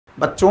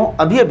बच्चों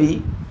अभी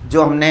अभी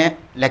जो हमने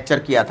लेक्चर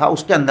किया था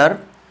उसके अंदर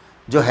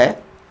जो है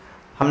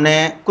हमने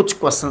कुछ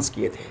क्वेश्चंस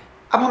किए थे।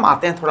 अब हम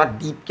आते हैं थोड़ा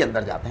डीप के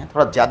अंदर जाते हैं,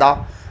 थोड़ा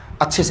ज़्यादा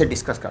अच्छे से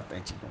डिस्कस करते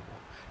हैं चीज़ों को।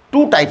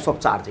 2 टाइप्स ऑफ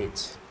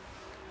चार्जेज।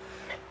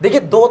 देखिए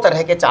 2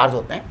 तरह के चार्ज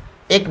होते हैं,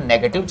 एक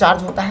नेगेटिव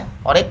चार्ज होता है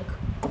और एक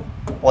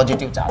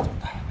पॉजिटिव चार्ज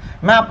होता है।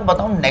 मैं आपको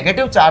बताऊं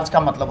नेगेटिव चार्ज का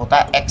मतलब होता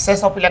है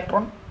एक्सेस ऑफ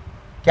इलेक्ट्रॉन।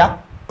 क्या?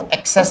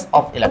 Access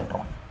of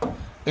electron.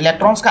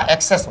 इलेक्ट्रॉन्स का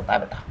एक्सेस होता है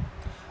बेटा।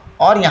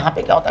 और यहाँ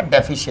पे क्या होता है?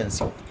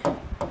 डेफिशिएंसी होती है।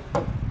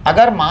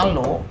 अगर मान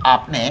लो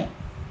आपने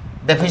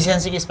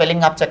डेफिशिएंसी की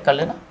स्पेलिंग आप चेक कर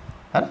लेना,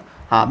 है ना।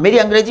 हाँ, मेरी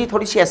अंग्रेजी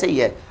थोड़ी सी ऐसे ही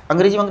है,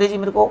 अंग्रेजी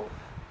मेरे को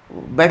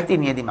बैठती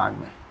नहीं है दिमाग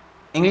में।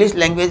 इंग्लिश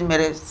लैंग्वेज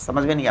मेरे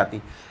समझ में नहीं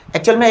आती।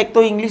 एक्चुअल में एक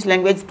तो English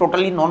language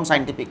totally non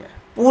scientific है,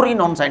 पूरी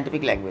नॉन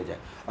साइंटिफिक लैंग्वेज है,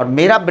 और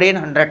मेरा ब्रेन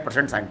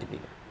 100% साइंटिफिक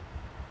है।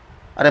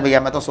 अरे भैया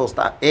मैं तो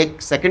सोचता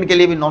 1 सेकंड के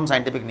लिए भी नॉन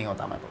साइंटिफिक नहीं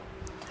होता मैं तो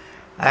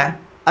है।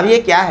 अब ये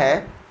क्या है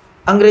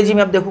अंग्रेजी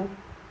में? अब देखो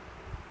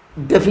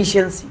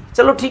डेफिशिएंसी,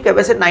 चलो ठीक है,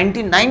 वैसे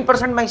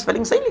 99% मैं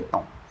स्पेलिंग सही लिखता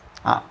हूँ,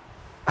 हाँ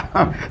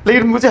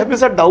लेकिन मुझे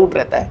हमेशा डाउट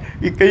रहता है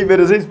कि कहीं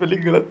मेरे से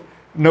स्पेलिंग गलत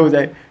न हो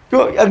जाए।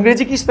 क्यों?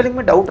 अंग्रेजी की स्पेलिंग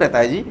में डाउट रहता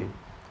है जी।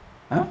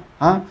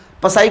 हाँ,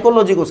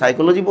 पसाइकोलॉजी को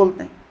साइकोलॉजी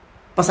बोलते हैं,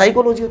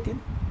 पसाइकोलॉजी होती है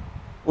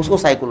उसको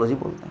साइकोलॉजी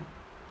बोलते हैं,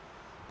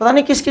 पता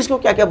नहीं किस किस को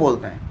क्या क्या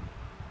बोलते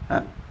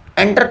हैं।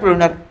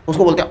 एंटरप्रेन्योर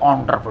उसको बोलते हैं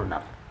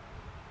ऑन्टरप्रेन्योर।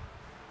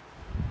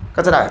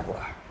 कचरा है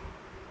पूरा।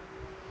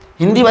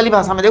 हिंदी वाली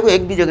भाषा में देखो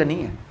एक भी जगह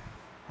नहीं है।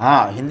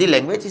 हाँ, Hindi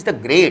language is the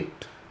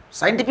great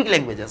scientific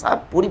language है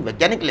साहब, पूरी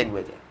वैज्ञानिक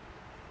लैंग्वेज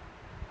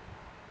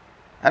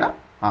है ना।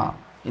 हाँ,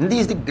 Hindi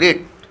is the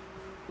great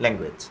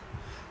language.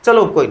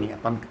 चलो कोई नहीं,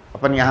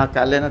 अपन यहाँ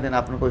क्या लेना देना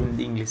अपन को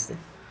हिंदी इंग्लिश से।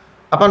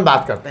 अपन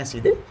बात करते हैं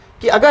सीधे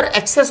कि अगर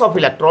एक्सेस ऑफ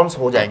इलेक्ट्रॉन्स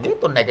हो जाएंगे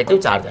तो नेगेटिव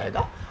चार्ज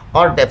आएगा,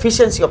 और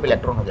डेफिशिएंसी ऑफ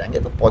इलेक्ट्रॉन हो जाएंगे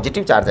तो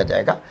पॉजिटिव चार्ज आ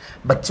जाएगा।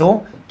 बच्चों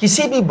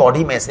किसी भी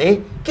बॉडी में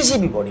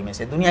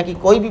से दुनिया की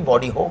कोई भी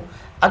बॉडी हो,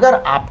 अगर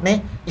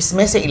आपने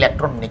इसमें से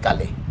इलेक्ट्रॉन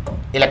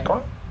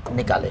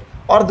निकाले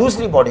और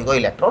दूसरी बॉडी को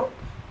इलेक्ट्रॉन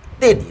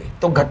दे दिए,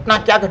 तो घटना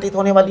क्या घटित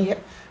होने वाली है?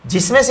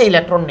 जिसमें से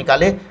इलेक्ट्रॉन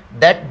निकाले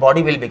that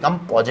body will become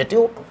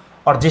positive,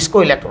 और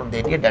जिसको इलेक्ट्रॉन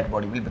दे दिए that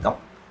body will become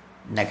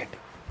negative.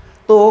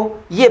 तो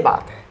ये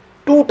बात है।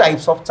 2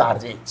 types of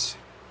charges.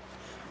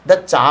 The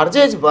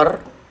charges were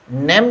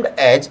named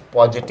as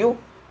positive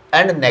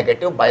and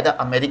negative by the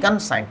American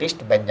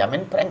scientist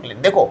Benjamin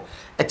Franklin. देखो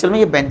एक्चुअल में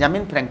ये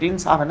बेंजामिन फ्रैंकलिन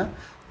साहब है ना,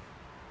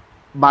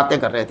 बातें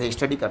कर रहे थे,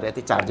 स्टडी कर रहे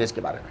थे चार्जेस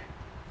के बारे में।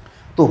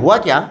 तो हुआ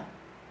क्या,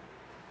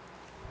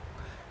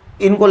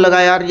 इनको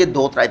लगा यार ये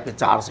 2 टाइप के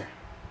चार्ज हैं,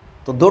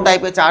 तो 2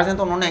 टाइप के चार्ज हैं,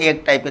 तो उन्होंने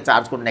एक टाइप के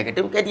चार्ज को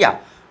नेगेटिव कह दिया,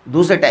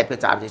 दूसरे टाइप के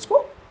चार्जेस को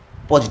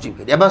पॉजिटिव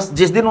कह दिया। बस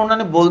जिस दिन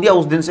उन्होंने बोल दिया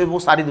उस दिन से वो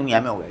सारी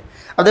दुनिया में हो गए।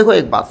 अब देखो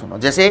एक बात सुनो,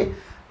 जैसे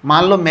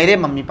मान लो मेरे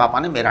मम्मी पापा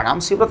ने मेरा नाम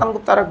शिवरतन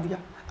गुप्ता रख दिया।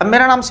 अब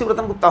मेरा नाम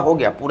शिवरतन गुप्ता हो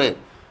गया पूरे,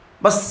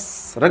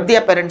 बस रख दिया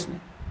पेरेंट्स ने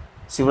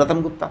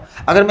शिवरतन गुप्ता।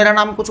 अगर मेरा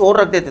नाम कुछ और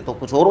रख देते तो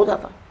कुछ और हो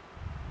जाता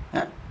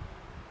है,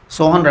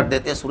 सोहन रख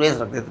देते, सुरेश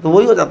रख देते, तो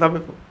वही हो जाता मेरे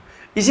को।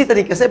 इसी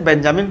तरीके से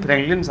बेंजामिन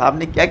फ्रैंकलिन साहब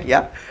ने क्या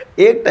किया,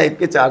 एक टाइप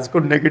के चार्ज को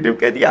नेगेटिव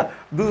कह दिया,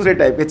 दूसरे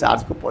टाइप के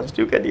चार्ज को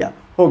पॉजिटिव कह दिया,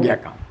 हो गया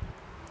काम।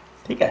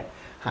 ठीक है।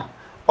 हाँ,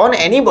 on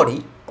any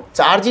body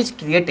charge is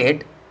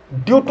created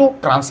due to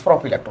transfer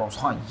of electrons.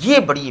 हाँ, ये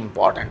बड़ी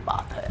इंपॉर्टेंट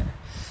बात है।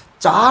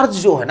 चार्ज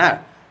जो है ना,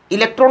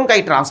 इलेक्ट्रॉन का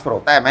ही ट्रांसफर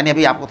होता है। मैंने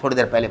अभी आपको थोड़ी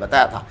देर पहले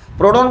बताया था,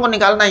 प्रोटॉन को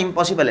निकालना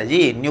इम्पॉसिबल है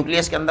जी,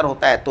 न्यूक्लियस के अंदर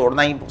होता है,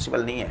 तोड़ना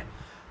इम्पॉसिबल नहीं है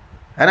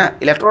ना।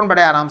 इलेक्ट्रॉन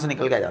बड़े आराम से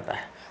निकल के जाता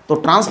है। तो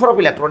transfer of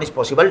electron is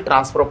possible,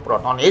 transfer of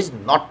proton is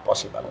not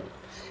possible.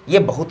 ये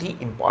बहुत ही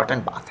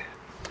इंपॉर्टेंट बात है।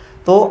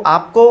 तो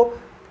आपको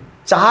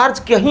चार्ज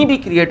कहीं भी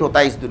क्रिएट होता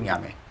है इस दुनिया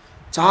में,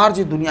 चार्ज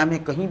दुनिया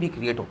में कहीं भी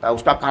क्रिएट होता है,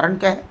 उसका कारण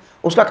क्या है?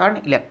 उसका कारण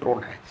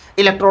इलेक्ट्रॉन है।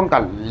 इलेक्ट्रॉन का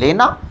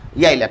लेना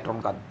या इलेक्ट्रॉन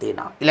का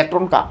देना,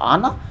 इलेक्ट्रॉन का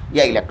आना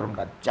या इलेक्ट्रॉन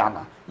का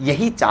जाना,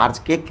 यही चार्ज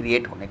के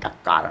क्रिएट होने का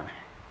कारण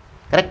है।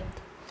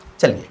 करेक्ट।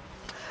 चलिए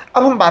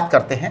अब हम बात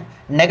करते हैं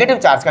नेगेटिव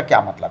चार्ज का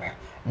क्या मतलब है।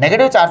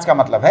 नेगेटिव चार्ज का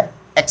मतलब है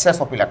एक्सेस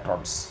ऑफ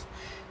इलेक्ट्रॉन्स।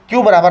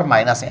 Q बराबर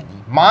 -ne,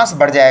 मास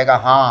बढ़ जाएगा।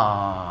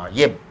 हाँ,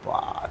 ये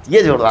बात,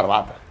 ये जोरदार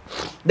बात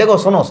है। देखो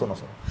सुनो,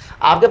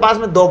 आपके पास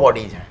में 2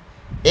 बॉडीज हैं,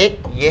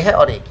 एक ये है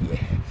और एक ये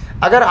है।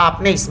 अगर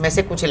आपने इसमें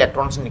से कुछ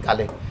इलेक्ट्रॉन्स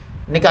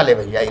निकाले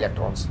भैया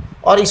इलेक्ट्रॉन्स,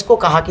 और इसको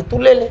कहा कि तू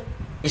ले ले,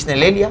 इसने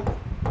ले लिया।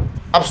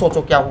 अब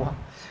सोचो क्या हुआ,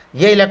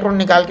 ये इलेक्ट्रॉन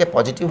निकाल के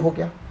पॉजिटिव हो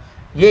गया,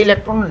 ये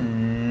इलेक्ट्रॉन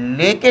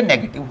लेके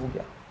नेगेटिव हो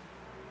गया।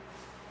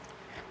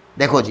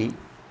 देखो जी,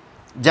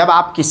 जब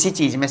आप किसी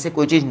चीज़ में से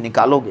कोई चीज़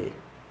निकालोगे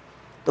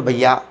तो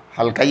भैया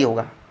हल्का ही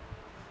होगा,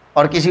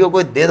 और किसी को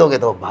कोई दे दोगे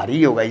तो भारी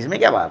ही होगा। इसमें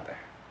क्या बात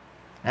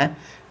है?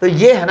 तो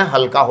ये है ना,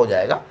 हल्का हो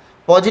जाएगा।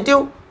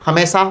 पॉजिटिव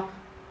हमेशा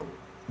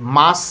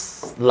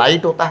मास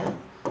लाइट होता है,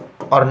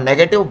 और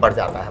नेगेटिव बढ़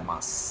जाता है,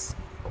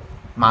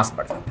 मास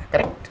बढ़ जाता है।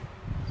 करेक्ट।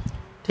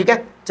 ठीक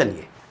है।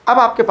 चलिए अब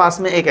आपके पास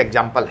में एक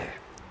एग्जाम्पल है,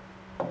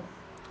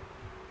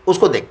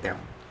 उसको देखते हैं।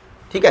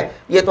 ठीक है।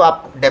 ये तो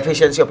आप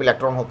डेफिशिएंसी ऑफ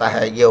इलेक्ट्रॉन होता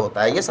है, ये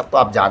होता है, ये सब तो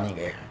आप जान ही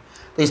गए हैं,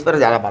 तो इस पर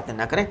ज़्यादा बातें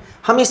ना करें।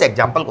 हम इस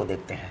एग्जाम्पल को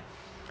देखते हैं।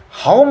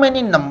 How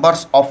many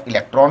numbers of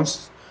electrons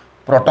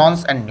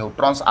protons and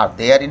neutrons are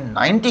there in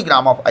 90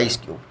 gram of ice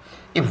cube.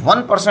 If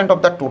 1%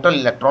 of the total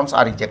electrons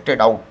are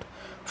ejected out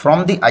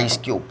from the ice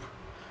cube,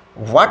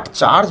 what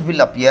charge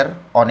will appear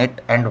on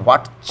it and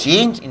what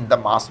change in the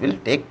mass will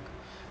take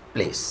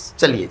place?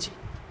 चलिए जी,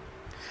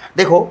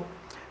 देखो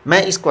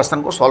मैं इस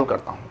question को solve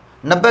करता हूँ।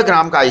 90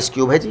 ग्राम का ice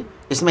cube है जी,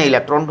 इसमें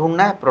इलेक्ट्रॉन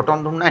ढूंढना है,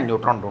 प्रोटॉन ढूंढना है,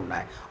 न्यूट्रॉन ढूंढना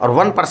है और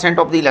 1%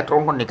 ऑफ द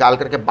इलेक्ट्रॉन को निकाल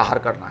करके बाहर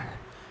करना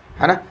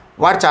है ना।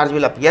 What charge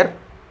will appear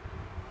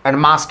and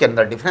mass के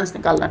अंदर डिफरेंस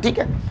निकालना है, ठीक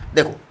है।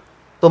 देखो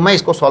तो मैं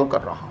इसको सॉल्व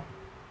कर रहा हूँ,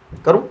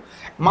 करूँ।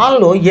 मान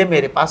लो ये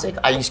मेरे पास एक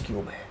आइस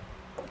क्यूब है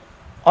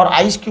और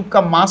आइस क्यूब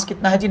का मास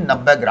कितना है जी,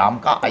 90 ग्राम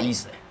का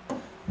आइस है।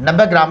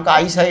 90 ग्राम का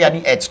आइस है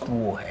यानी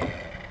H2O है,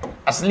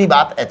 असली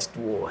बात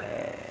H2O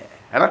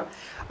है ना।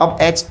 अब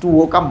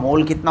H2O का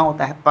मोल कितना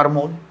होता है पर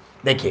मोल?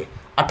 देखिए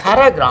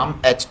 18 ग्राम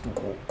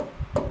H2O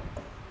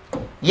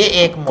ये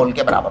 1 मोल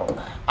के बराबर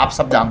होता है, आप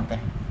सब जानते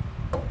हैं,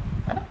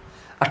 है ना।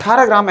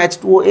 18 ग्राम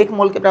H2O 1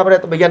 मोल के बराबर है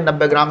तो भैया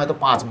 90 ग्राम है तो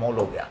 5 मोल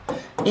हो गया।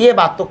 ये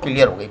बात तो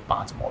क्लियर हो गई,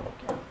 5 मोल हो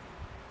गया,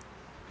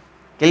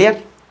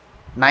 क्लियर।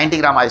 90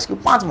 ग्राम आइस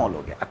क्यूब 5 मोल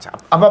हो गया। अच्छा,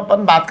 अब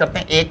अपन बात करते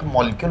हैं एक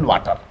मॉलिक्यूल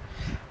वाटर।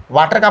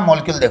 वाटर का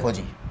मॉलिक्यूल देखो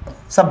जी,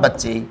 सब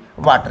बच्चे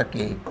वाटर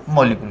के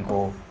मॉलिक्यूल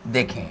को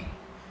देखें।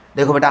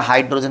 देखो बेटा,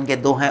 हाइड्रोजन के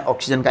 2 हैं,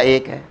 ऑक्सीजन का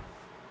 1 है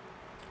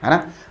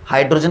ना।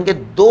 हाइड्रोजन के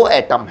 2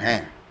 एटम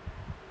हैं,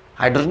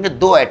 हाइड्रोजन के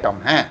 2 एटम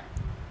हैं,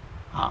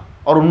 हाँ,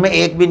 और उनमें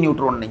एक भी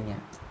न्यूट्रॉन नहीं है।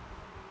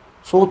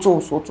 सोचो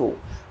सोचो,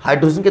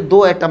 हाइड्रोजन के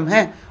 2 एटम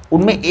हैं,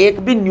 उनमें एक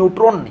भी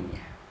न्यूट्रॉन नहीं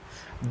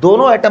है।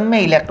 दोनों एटम में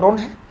इलेक्ट्रॉन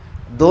है,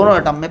 दोनों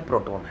एटम में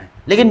प्रोटॉन है,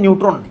 लेकिन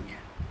न्यूट्रॉन नहीं है,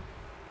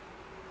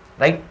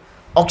 राइट।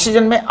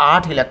 ऑक्सीजन में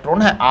 8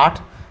 इलेक्ट्रॉन है, 8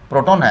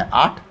 प्रोटॉन है,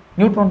 8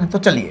 न्यूट्रॉन है। तो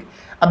चलिए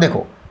अब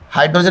देखो,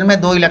 हाइड्रोजन में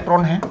 2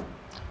 इलेक्ट्रॉन हैं,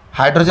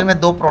 हाइड्रोजन में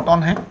 2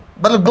 प्रोटॉन हैं,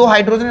 मतलब 2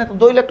 हाइड्रोजन है तो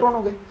 2 इलेक्ट्रॉन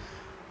हो गए,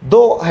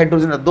 2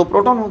 हाइड्रोजन है 2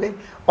 प्रोटॉन हो गए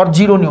और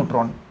 0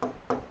 न्यूट्रॉन।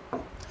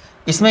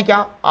 इसमें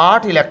क्या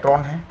 8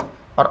 इलेक्ट्रॉन है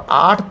और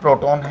 8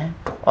 प्रोटॉन है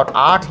और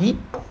 8 ही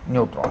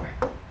न्यूट्रॉन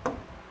है।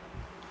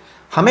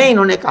 हमें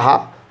इन्होंने कहा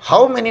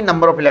how many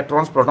number of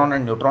electrons, proton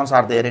and neutrons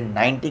are there in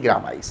 90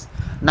 gram ice.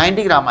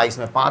 90 gram ice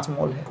में 5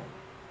 मोल है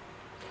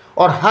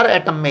और हर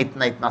एटम में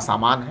इतना इतना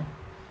सामान है,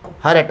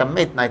 हर एटम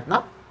में इतना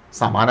इतना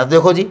सामान है।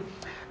 देखो जी,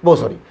 वो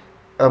सॉरी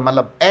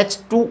मतलब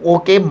H2O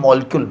के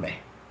मॉलिक्यूल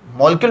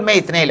में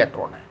इतने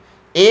इलेक्ट्रॉन है,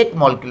 एक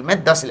मॉलिक्यूल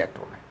में 10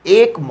 इलेक्ट्रॉन है,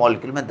 एक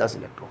मॉलिक्यूल में 10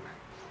 इलेक्ट्रॉन है।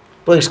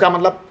 तो इसका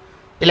मतलब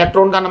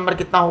इलेक्ट्रॉन का नंबर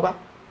कितना होगा,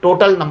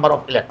 total number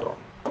of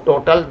electron,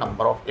 total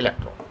number of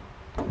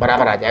electron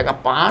बराबर आ जाएगा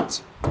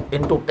 5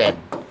 × 10,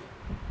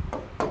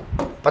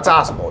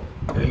 50 मोल,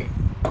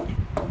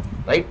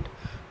 right.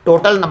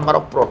 Total number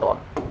of proton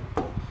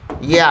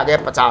ये आ गया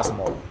 50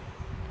 मोल,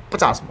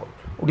 50 मोल।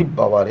 उड़ी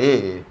बाबा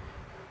रे,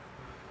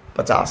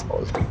 50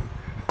 मोल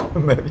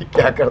मैं भी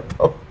क्या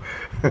करता हूँ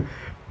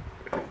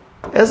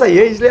ऐसा ही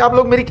है, इसलिए आप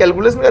लोग मेरी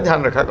कैलकुलेशन का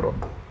ध्यान रखा करो,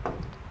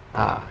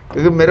 हाँ,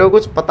 क्योंकि मेरे को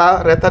कुछ पता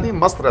रहता नहीं,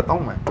 मस्त रहता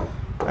हूँ मैं,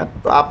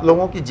 तो आप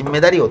लोगों की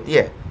जिम्मेदारी होती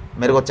है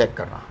मेरे को चेक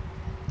करना।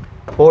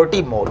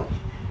 40 मोल,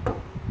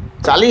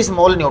 40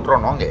 मोल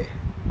न्यूट्रॉन होंगे,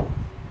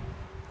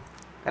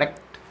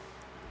 करेक्ट,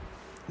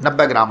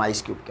 90 ग्राम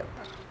आइस क्यूब के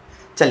अंदर।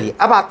 चलिए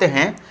अब आते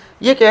हैं,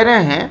 ये कह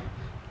रहे हैं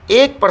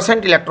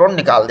 1% इलेक्ट्रॉन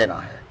निकाल देना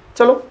है।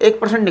 चलो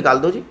 1% निकाल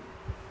दो जी,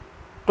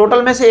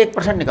 टोटल में से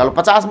 1% निकालो।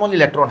 50 मोल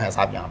इलेक्ट्रॉन है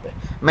साहब, यहाँ पे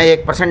मैं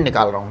 1%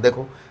 निकाल रहा हूँ।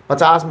 देखो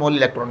 50 मोल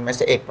इलेक्ट्रॉन में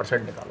से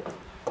 1% निकालो,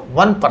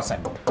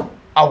 1%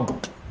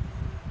 आउट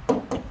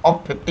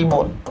ऑफ 50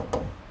 मोल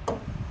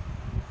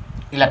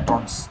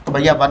इलेक्ट्रॉन्स। तो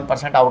भैया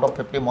 1% आउट ऑफ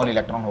 50 मोल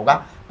इलेक्ट्रॉन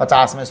होगा,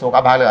 50 में 100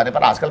 का भाग लगाने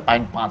पर आजकल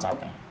 0.5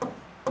 आते हैं,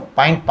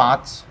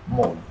 0.5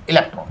 मोल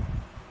इलेक्ट्रॉन।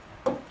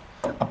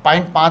 अब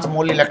 0.5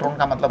 मोल इलेक्ट्रॉन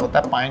का मतलब होता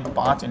है 0.5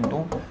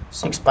 ×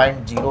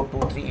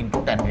 6.023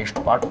 ×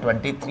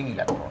 10⁻23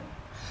 इलेक्ट्रॉन।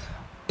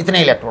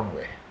 इतने इलेक्ट्रॉन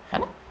हुए, है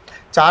ना।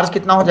 चार्ज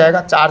कितना हो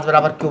जाएगा, चार्ज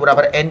बराबर Q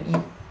बराबर Ne,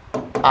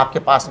 आपके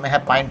पास में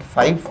है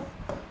 0.5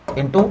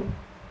 ×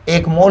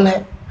 1 मोल है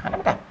ना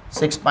बेटा,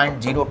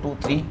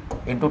 6.023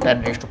 ×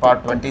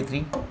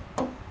 10⁻23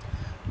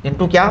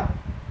 इंटू क्या,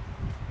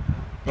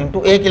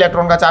 इंटू 1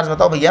 इलेक्ट्रॉन का चार्ज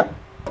बताओ भैया,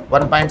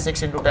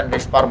 1.6 ×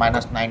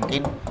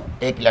 10⁻19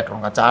 1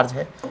 इलेक्ट्रॉन का चार्ज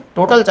है।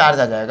 टोटल चार्ज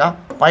आ जाएगा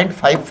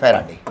 0.5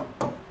 फैराडे,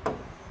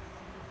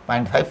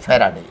 0.5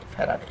 फैराडे।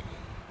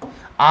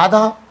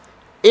 आधा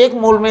 1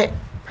 मोल में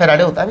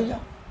फैराडे होता है भैया,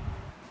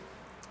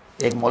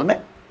 1 मोल में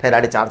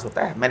फैराडे चार्ज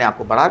होता है। मैंने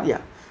आपको पढ़ा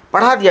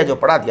दिया जो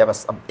पढ़ा दिया,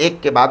 बस अब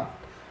एक के बाद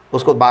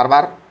उसको बार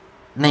बार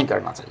नहीं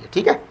करना चाहिए,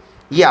 ठीक है।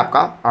 ये आपका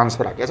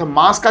आंसर आ गया। अच्छा,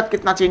 मास का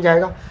कितना चेंज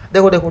आएगा,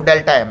 देखो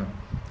डेल्टा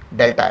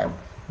एम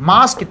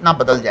मास कितना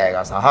बदल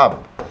जाएगा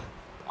साहब,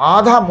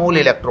 आधा मोल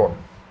इलेक्ट्रॉन,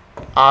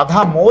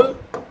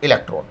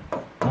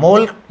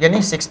 मोल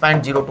यानी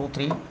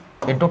 6.023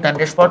 ×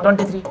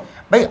 10⁻23।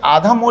 भाई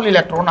आधा मोल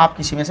इलेक्ट्रॉन आप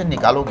किसी में से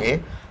निकालोगे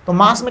तो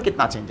मास में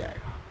कितना चेंज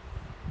आएगा,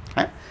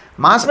 है?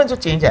 मास में जो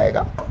चेंज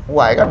आएगा वो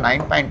आएगा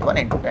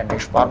 9.1 ×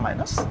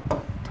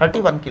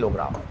 10⁻31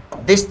 kilogram.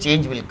 This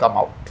change will come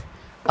out.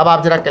 अब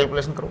आप जरा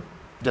कैलकुलेशन करो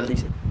जल्दी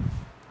से,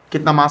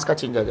 कितना मास का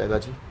चेंज आ जाएगा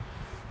जी।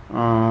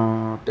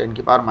 10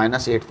 की पावर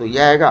 -8 तो ये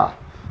आएगा,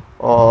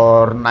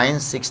 और 9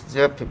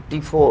 6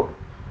 54।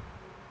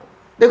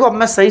 देखो अब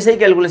मैं सही सही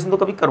कैलकुलेशन तो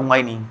कभी करूँगा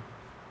ही नहीं,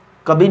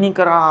 कभी नहीं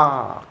करा,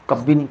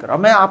 कभी नहीं करा।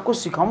 मैं आपको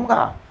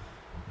सिखाऊंगा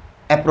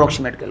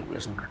अप्रोक्सीमेट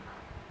कैलकुलेशन करना।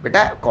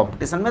 बेटा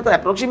कंपटीशन में तो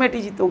अप्रोक्सीमेट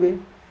ही जीतोगे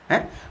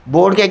हैं,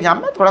 बोर्ड के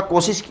एग्जाम में थोड़ा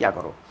कोशिश किया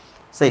करो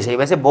सही सही।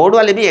 वैसे बोर्ड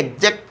वाले भी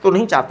एग्जैक्ट तो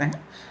नहीं चाहते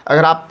हैं,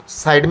 अगर आप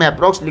साइड में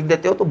अप्रोक्स लिख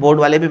देते हो तो बोर्ड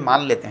वाले भी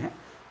मान लेते हैं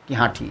कि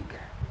हाँ ठीक है,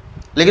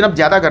 लेकिन अब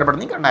ज़्यादा गड़बड़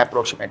नहीं करना है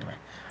अप्रोक्सीमेट में।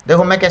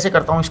 देखो मैं कैसे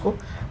करता हूँ इसको,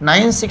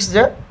 9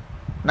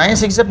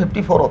 6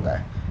 54 होता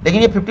है,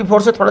 लेकिन ये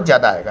 54 से थोड़ा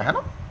ज़्यादा आएगा, है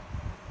ना।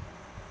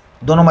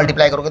 दोनों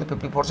मल्टीप्लाई करोगे तो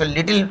 54 से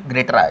लिटिल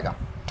ग्रेटर आएगा,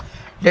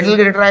 लिटिल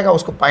ग्रेटर आएगा,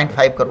 उसको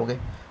 0.5 करोगे,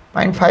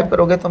 0.5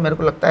 करोगे तो मेरे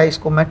को लगता है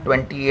इसको मैं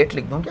 28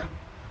 लिख दूँ क्या,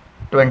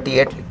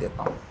 28 लिख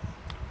देता हूँ,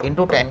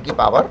 इंटू 10 की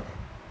पावर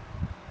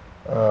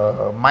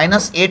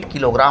 -8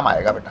 किलोग्राम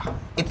आएगा बेटा,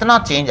 इतना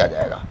चेंज आ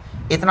जाएगा,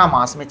 इतना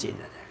मास में चेंज आ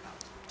जाएगा।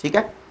 ठीक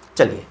है,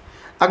 चलिए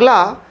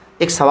अगला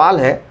एक सवाल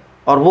है,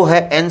 और वो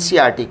है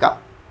एनसीईआरटी का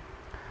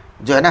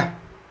जो है ना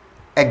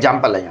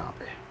एग्जाम्पल है यहाँ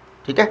पे।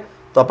 ठीक है,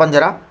 तो अपन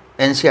जरा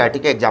एनसीईआरटी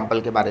के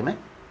एग्जाम्पल के बारे में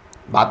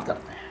बात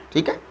करते हैं।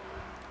 ठीक है,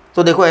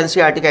 तो देखो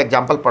एनसीईआरटी का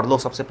एग्जाम्पल पढ़ लो।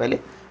 सबसे पहले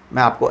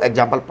मैं आपको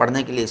एग्जाम्पल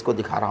पढ़ने के लिए इसको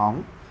दिखा रहा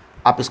हूँ,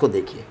 आप इसको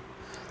देखिए।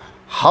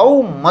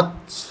 How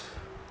much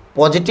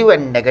positive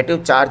and negative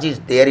charge is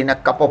there in a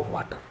cup of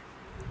water.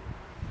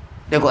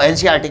 देखो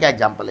एनसीईआरटी का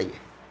एग्जाम्पल है ये,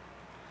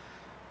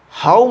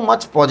 how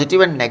much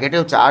positive and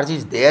negative charge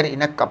is there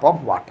in a cup of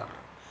water.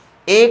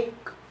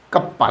 एक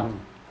कप पानी,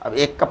 अब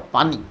एक कप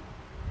पानी,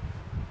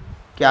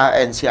 क्या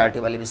एनसीईआरटी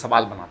वाले भी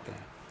सवाल बनाते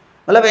हैं,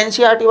 मतलब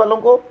एनसीईआरटी वालों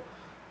को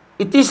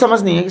इतनी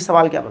समझ नहीं है कि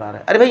सवाल क्या बना रहे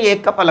हैं। अरे भाई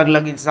एक कप अलग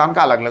अलग इंसान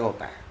का अलग अलग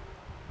होता है,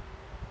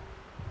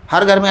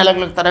 हर घर में अलग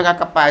अलग तरह का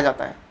कप पाया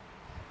जाता है।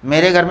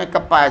 मेरे घर में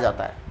कप पाया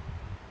जाता है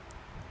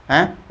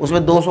हैं,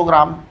 उसमें 200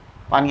 ग्राम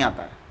पानी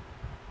आता है,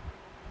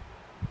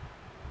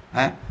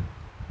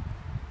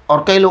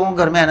 और कई लोगों के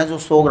घर में है ना जो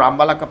 100 ग्राम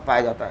वाला कप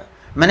पाया जाता है।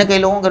 मैंने कई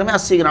लोगों के घर में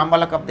 80 ग्राम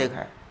वाला कप देखा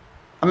है।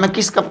 अब मैं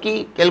किस कप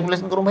की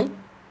कैलकुलेशन करूं भाई?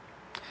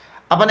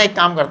 अपन एक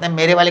काम करते हैं,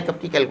 मेरे वाले कप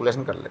की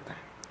कैलकुलेशन कर लेते हैं,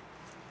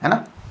 है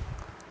ना।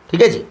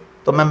 ठीक है जी,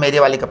 तो मैं मेरे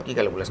वाले कप की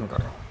कैलकुलेशन कर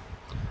रहा हूँ।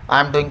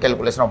 I am doing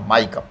calculation of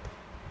my cup.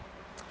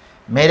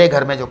 मेरे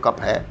घर में जो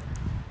कप है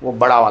वो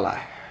बड़ा वाला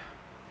है,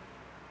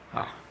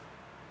 हाँ,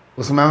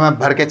 उसमें मैं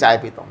भर के चाय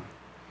पीता हूँ।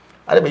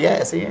 अरे भैया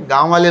ऐसे ही है,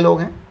 गांव वाले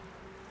लोग हैं,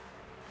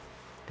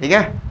 ठीक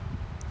है,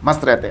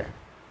 मस्त रहते हैं।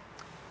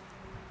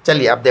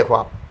 चलिए अब देखो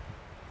आप,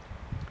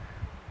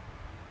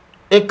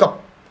 एक कप,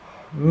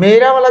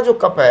 मेरा वाला जो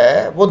कप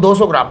है वो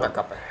 200 ग्राम का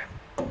कप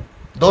है,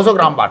 200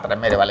 ग्राम वाटर है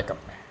मेरे वाले कप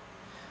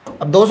में।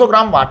 अब 200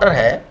 ग्राम वाटर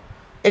है,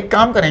 एक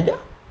काम करें क्या,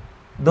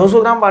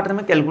 200 ग्राम वाटर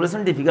में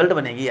कैलकुलेशन डिफिकल्ट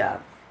बनेगी यार,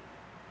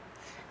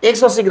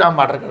 180 ग्राम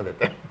वाटर कर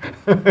देते हैं।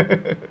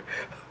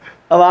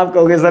 अब आप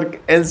कहोगे सर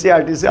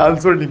एनसीईआरटी से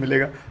आंसर नहीं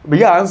मिलेगा।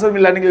 भैया आंसर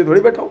मिलाने के लिए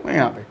थोड़ी बैठा हूँ मैं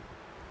यहाँ पे,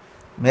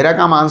 मेरा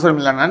काम आंसर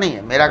मिलाना नहीं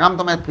है, मेरा काम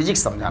तो मैं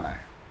फिजिक्स समझाना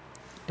है।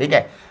 ठीक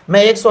है,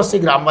 मैं 180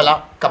 ग्राम वाला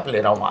कप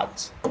ले रहा हूँ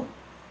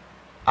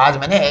आज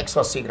मैंने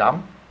 180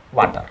 ग्राम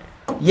वाटर,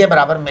 ये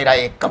बराबर मेरा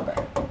एक कप है।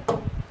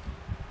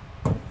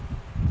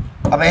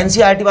 अब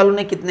एनसीईआरटी वालों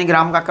ने कितने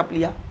ग्राम का कप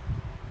लिया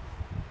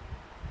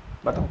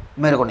बताओ,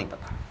 मेरे को नहीं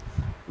पता,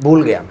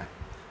 भूल गया मैं।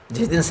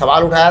 जिस दिन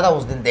सवाल उठाया था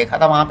उस दिन देखा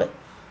था वहाँ पे,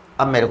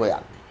 अब मेरे को याद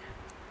नहीं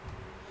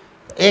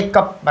है। एक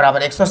कप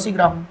बराबर 180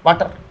 ग्राम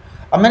वाटर।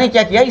 अब मैंने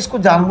क्या किया, इसको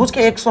जानबूझ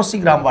के 180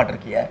 ग्राम वाटर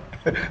किया है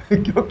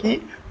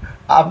क्योंकि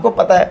आपको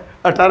पता है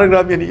 18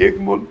 ग्राम यानी एक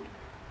मोल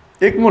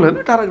है ना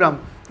 18 ग्राम,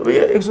 तो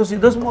भैया 180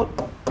 10 मोल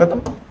खत्म,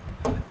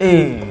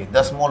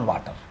 10 मोल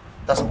वाटर,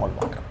 10 मोल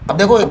वाटर। अब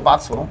देखो एक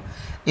बात सुनो,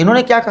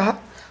 इन्होंने क्या कहा,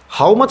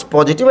 how much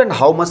positive and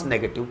how much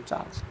negative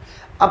charge.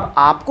 अब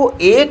आपको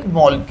एक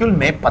मॉलिक्यूल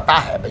में पता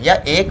है भैया,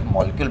 एक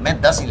मॉलिक्यूल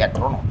में 10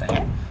 इलेक्ट्रॉन होते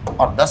हैं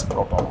और 10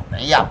 प्रोटॉन होते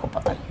हैं, ये आपको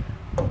पता ही है।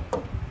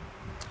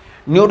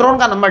 न्यूट्रॉन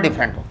का नंबर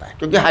डिफरेंट होता है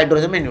क्योंकि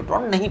हाइड्रोजन में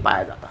न्यूट्रॉन नहीं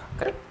पाया जाता,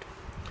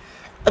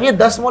 करेक्ट। अब ये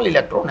 10 मोल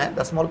इलेक्ट्रॉन है,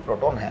 10 मोल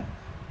प्रोटॉन है,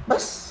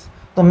 बस।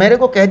 तो मेरे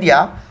को कह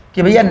दिया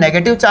कि भैया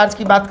नेगेटिव चार्ज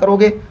की बात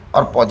करोगे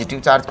और पॉजिटिव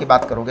चार्ज की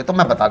बात करोगे, तो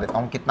मैं बता देता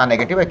हूँ कितना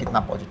नेगेटिव है कितना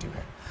पॉजिटिव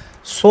है।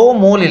 100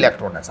 मोल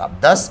इलेक्ट्रॉन है साहब,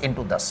 10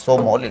 × 10 100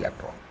 मोल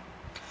इलेक्ट्रॉन।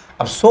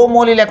 अब 100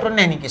 मोल इलेक्ट्रॉन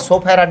यानी कि 100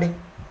 फैराडे,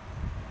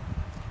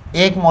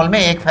 एक मोल में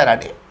 1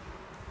 फैराडे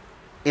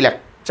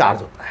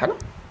चार्ज होता है ना,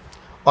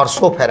 और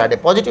 100 फैराडे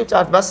पॉजिटिव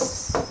चार्ज,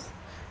 बस।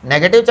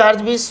 नेगेटिव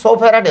चार्ज भी 100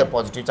 फैराडे,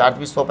 पॉजिटिव चार्ज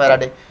भी 100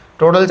 फैराडे,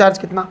 टोटल चार्ज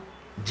कितना,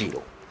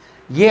 0।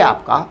 ये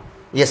आपका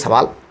ये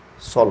सवाल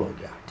सॉल्व हो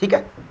गया। ठीक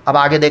है, अब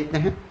आगे देखते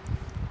हैं।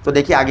 तो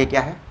देखिए आगे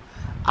क्या है,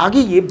 आगे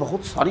ये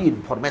बहुत सारी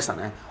इंफॉर्मेशन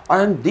है,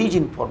 और these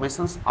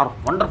informations are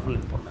wonderful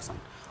information.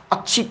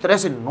 अच्छी तरह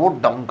से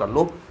नोट डाउन कर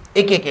लो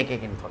एक एक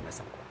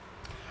इंफॉर्मेशन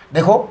को।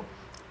 देखो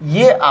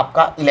ये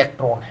आपका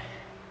इलेक्ट्रॉन है,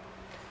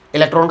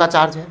 इलेक्ट्रॉन का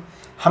चार्ज है,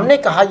 हमने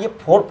कहा ये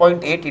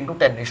 4.8 ×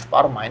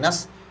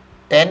 10⁻⁻10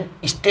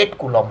 स्टेट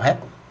कूलम है,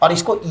 और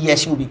इसको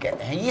ESU भी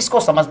कहते हैं। इसको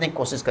समझने की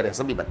कोशिश करें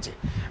सभी बच्चे।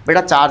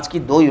 बेटा चार्ज की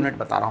 2 यूनिट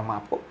बता रहा हूँ मैं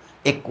आपको,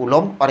 एक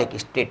कूलम और एक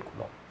स्टेट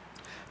कूलम।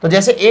 तो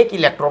जैसे एक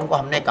इलेक्ट्रॉन को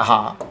हमने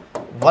कहा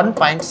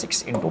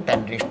 1.6 इंटू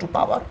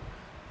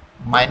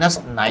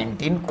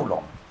 10⁻⁻⁻19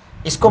 कूलम।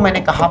 इसको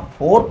मैंने कहा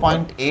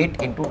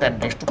 4.8 इंटू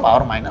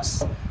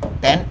 10⁻⁻10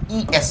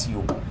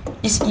 ESU।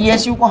 इस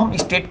ESU को हम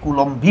स्टेट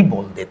कूलम भी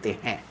बोल देते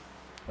हैं,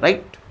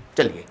 राइट।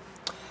 चलिए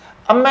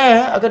अब मैं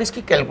अगर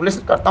इसकी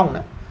कैलकुलेशन करता हूं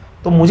ना,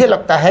 तो मुझे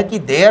लगता है कि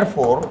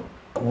therefore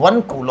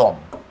 1 coulomb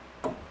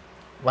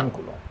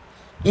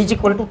is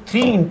equal to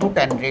 3 into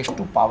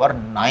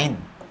 10⁻9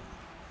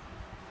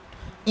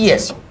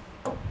 ESU।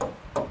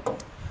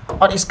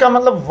 और इसका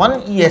मतलब 1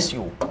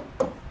 ESU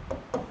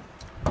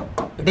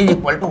it is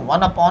equal to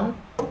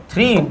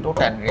 1/3 into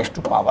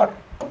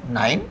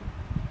 10⁻9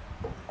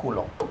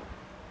 coulomb.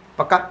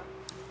 पक्का?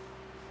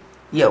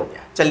 ये हो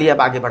गया। चलिए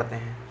अब आगे बढ़ते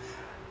हैं।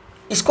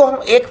 इसको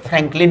हम एक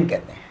फ्रैंकलिन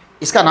कहते हैं,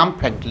 इसका नाम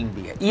फ्रैंकलिन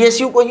भी है।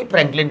 ESU को ही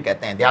फ्रैंकलिन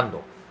कहते हैं, ध्यान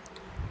दो,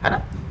 है ना।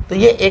 तो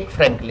ये एक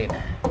फ्रैंकलिन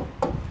है।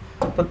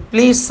 तो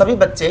प्लीज सभी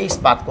बच्चे इस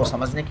बात को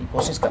समझने की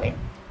कोशिश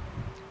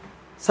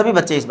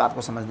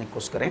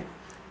करें,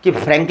 कि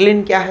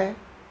फ्रैंकलिन क्या है,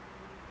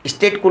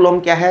 स्टेट कूलम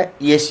क्या है,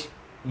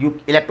 ESU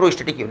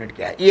इलेक्ट्रोस्टैटिक यूनिट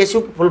क्या है। ESU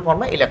की फुल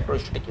फॉर्म है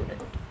इलेक्ट्रोस्टैटिक यूनिट,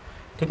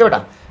 ठीक है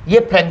बेटा। ये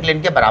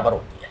फ्रैंकलिन के बराबर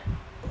होती है,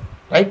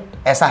 राइट,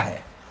 ऐसा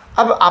है।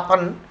 अब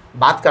अपन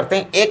बात करते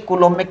हैं एक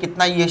कूलम में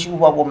कितना ESU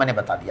हुआ, वो मैंने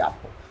बता दिया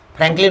आपको।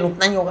 फ्रैंकलिन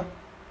उतना ही होगा,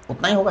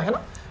 है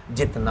ना।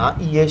 जितना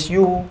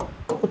ESU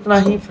उतना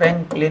ही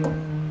फ्रैंकलिन,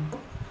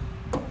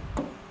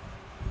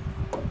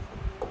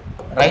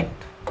 राइट।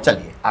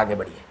 चलिए आगे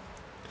बढ़िए।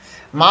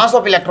 मास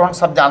ऑफ इलेक्ट्रॉन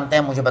सब जानते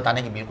हैं, मुझे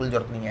बताने की बिल्कुल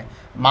जरूरत नहीं है।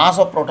 मास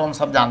ऑफ प्रोटॉन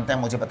सब जानते हैं,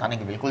 मुझे बताने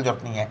की बिल्कुल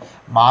जरूरत नहीं है।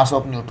 मास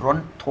ऑफ न्यूट्रॉन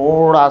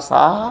थोड़ा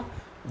सा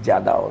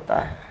ज़्यादा होता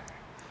है,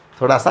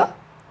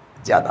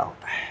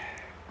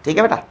 ठीक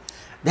है बेटा।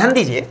 ध्यान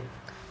दीजिए,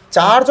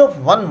 चार्ज ऑफ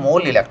 1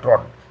 मोल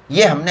इलेक्ट्रॉन,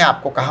 ये हमने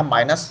आपको कहा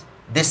minus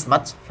this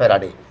much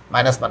Faraday,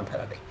 -1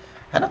 Faraday,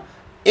 है ना।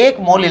 1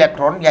 मोल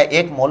इलेक्ट्रॉन या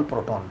 1 मोल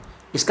प्रोटॉन,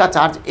 इसका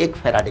चार्ज 1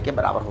 फेराडे के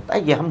बराबर होता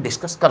है। ये हम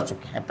डिस्कस कर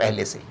चुके हैं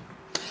पहले से ही।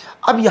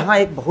 अब यहाँ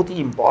एक बहुत ही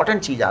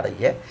इंपॉर्टेंट चीज़ आ रही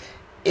है,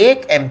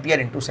 1 एम्पियर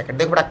इंटू सेकेंड।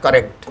 देखो बेटा,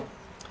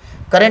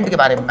 करंट के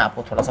बारे में मैं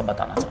आपको थोड़ा सा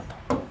बताना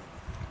चाहता हूँ।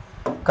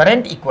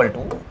 Current equal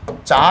to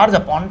charge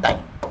upon time,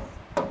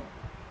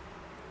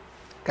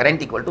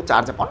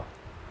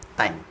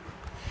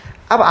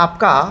 अब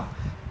आपका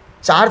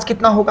चार्ज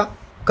कितना होगा,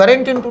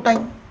 करंट इंटू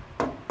टाइम।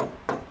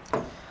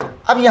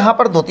 अब यहाँ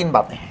पर 2-3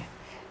 बातें हैं।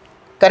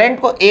 करंट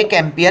को 1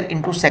 एम्पियर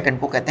इंटू सेकेंड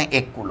को कहते हैं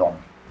 1 कूलम।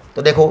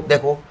 तो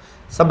देखो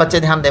सब बच्चे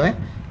ध्यान देवें,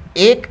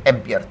 1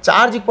 ampere,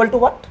 charge equal to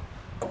what,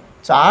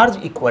 charge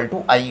equal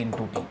to I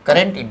into T,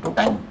 current into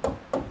time.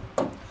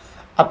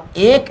 अब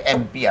 1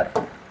 एम्पियर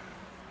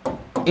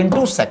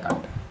इंटू सेकंड,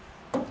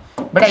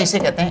 बेटा इसे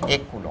कहते हैं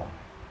 1 कूलम,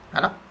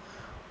 है ना।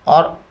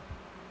 और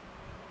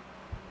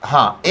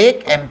हाँ,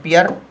 1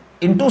 एम्पियर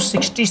इंटू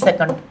 60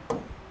 सेकंड,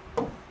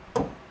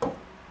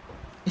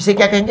 इसे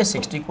क्या कहेंगे,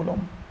 60 कूलम,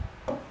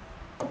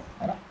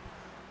 है ना।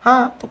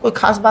 हाँ, तो कोई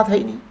खास बात है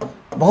ही नहीं,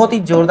 बहुत ही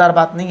जोरदार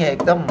बात नहीं है,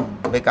 एकदम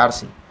बेकार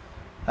सी,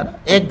 है ना।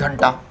 1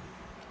 घंटा,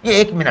 ये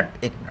 1 मिनट,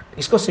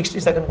 इसको 60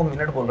 सेकंड को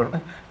मिनट बोल रहा हूँ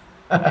मैं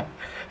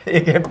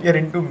 1 ampere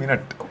into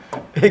minute,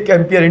 1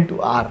 ampere into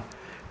are,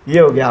 ये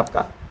हो गया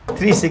आपका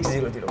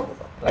 3600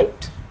 कूलम,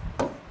 राइट।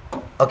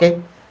 ओके,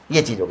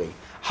 ये चीज़ हो गई।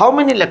 हाउ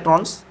मेनी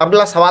इलेक्ट्रॉन्स,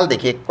 अगला सवाल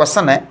देखिए,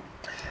 क्वेश्चन है,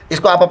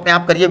 इसको आप अपने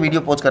आप करिए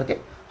वीडियो पॉज करके।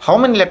 How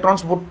many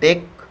electrons would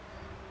take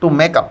to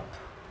make up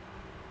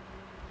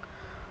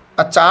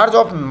a charge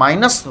of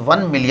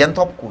 -1 millionth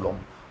of coulomb,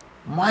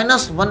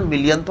 -1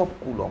 millionth of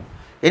coulomb,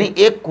 यानी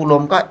 1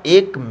 कूलम का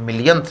 1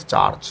 मिलियंथ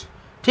चार्ज,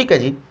 ठीक है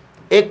जी।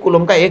 1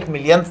 कूलम का 1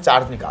 मिलियंथ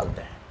चार्ज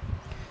निकालते हैं।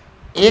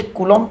 1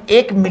 कूलम,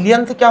 1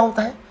 मिलियंथ क्या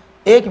होता है,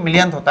 1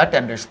 मिलियंथ होता है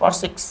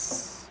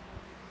 10⁶,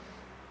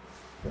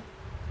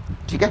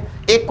 ठीक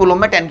है। 1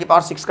 कूलम में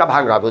 10⁶ का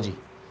भाग लगा दो जी।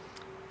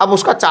 अब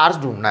उसका चार्ज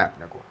ढूंढना है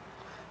अपने को।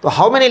 तो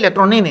हाउ मेनी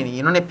इलेक्ट्रॉन, नहीं,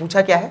 इन्होंने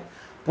पूछा क्या है,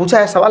 पूछा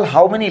है सवाल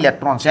हाउ मेनी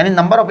इलेक्ट्रॉन्स, यानी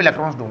नंबर ऑफ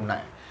इलेक्ट्रॉन्स ढूंढना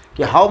है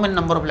कि how many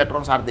number of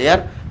electrons are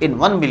there in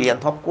 1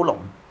 millionth of coulomb.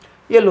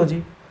 ये लो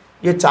जी,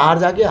 ये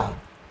चार्ज आ गया,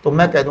 तो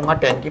मैं कह दूंगा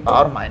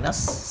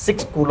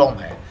 10⁻⁻6 कूलम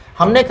है।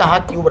 हमने कहा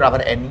Q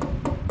बराबर N,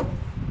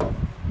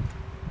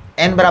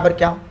 N बराबर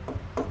क्या,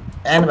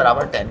 N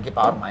बराबर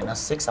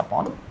 10⁻⁻6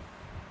 अपॉन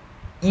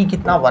E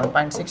कितना,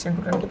 1.6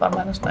 इंटू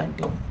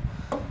 10⁻⁻19।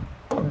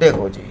 अब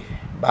देखो जी,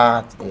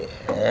 बात ये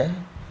है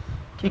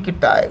कि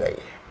कितना आएगा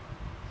ये,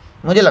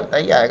 मुझे लगता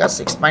है ये आएगा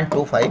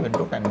 6.25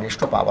 इंटू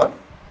 10⁻,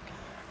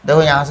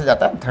 देखो यहाँ से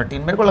जाता है 13,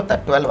 मेरे को लगता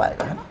है 12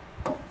 आएगा, है ना।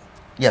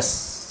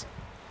 यस,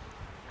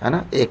 है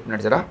ना। 1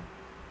 मिनट ज़रा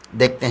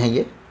देखते हैं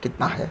ये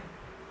कितना है।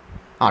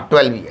 हाँ,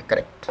 12 ही है,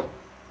 करेक्ट,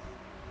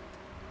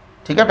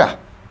 ठीक है बेटा।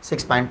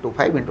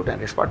 6.25 इंटू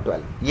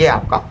 10⁻12, ये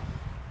आपका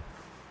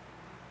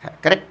है,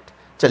 करेक्ट।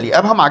 चलिए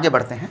अब हम आगे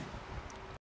बढ़ते हैं।